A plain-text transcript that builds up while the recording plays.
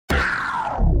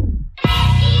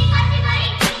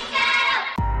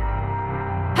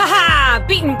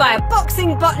beaten by a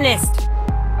boxing botanist.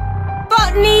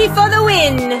 Botany for the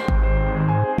win!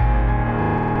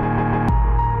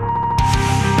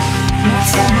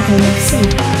 Let's go have a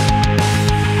look-see.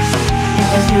 That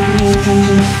was not my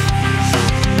intention.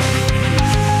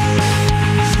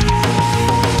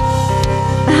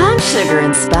 I'm sugar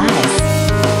and spice.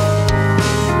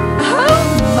 Oh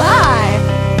my!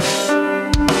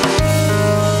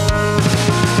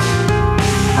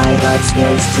 I got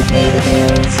skills to pay the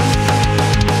bills.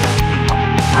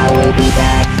 I will be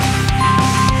back.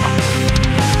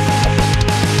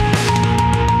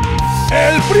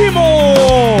 ¡El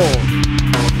primo!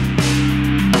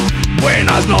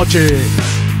 Buenas noches.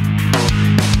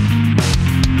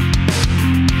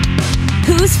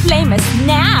 Who's famous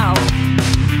now?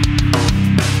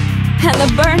 And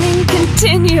the burning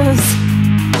continues.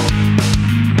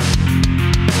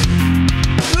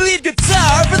 Lead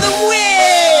guitar for the win!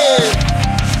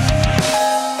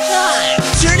 I'm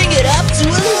turning it up to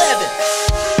 11.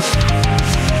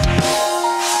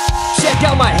 Check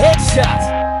out my headshot.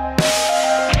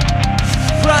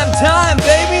 Prime time,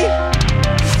 baby!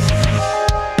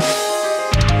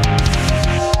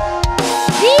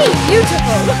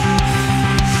 Beautiful!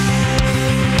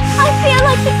 I feel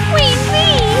like the queen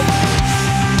bee!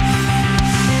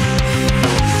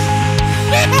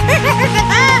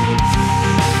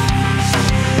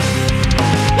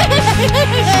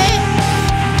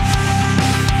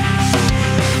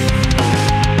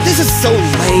 This is so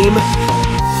lame.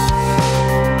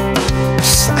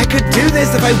 I could do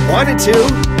this if I wanted to.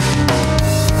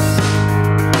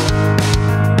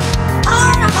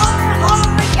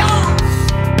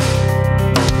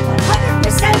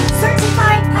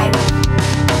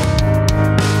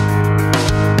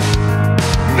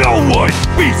 No one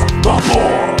beats the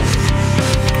ball!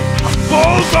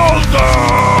 Bulldozer!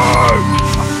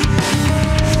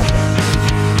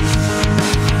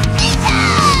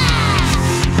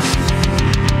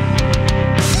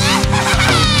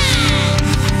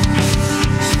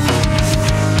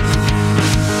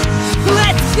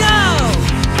 Let's go!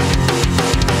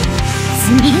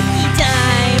 Sneaky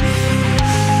time!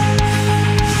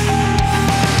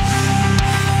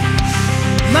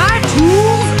 My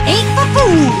tools ain't for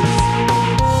fools!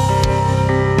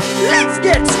 Let's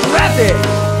get scrappy!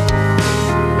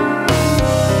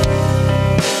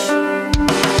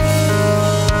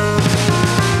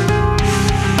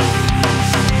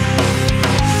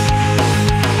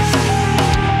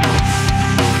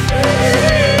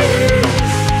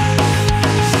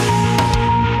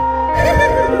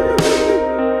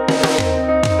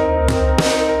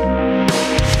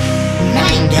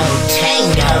 Mango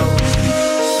Tango.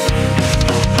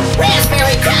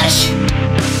 Raspberry Crush.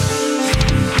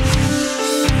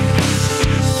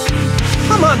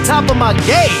 I'm on top of my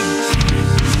game!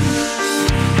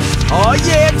 Oh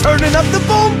yeah, turning up the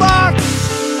boombox!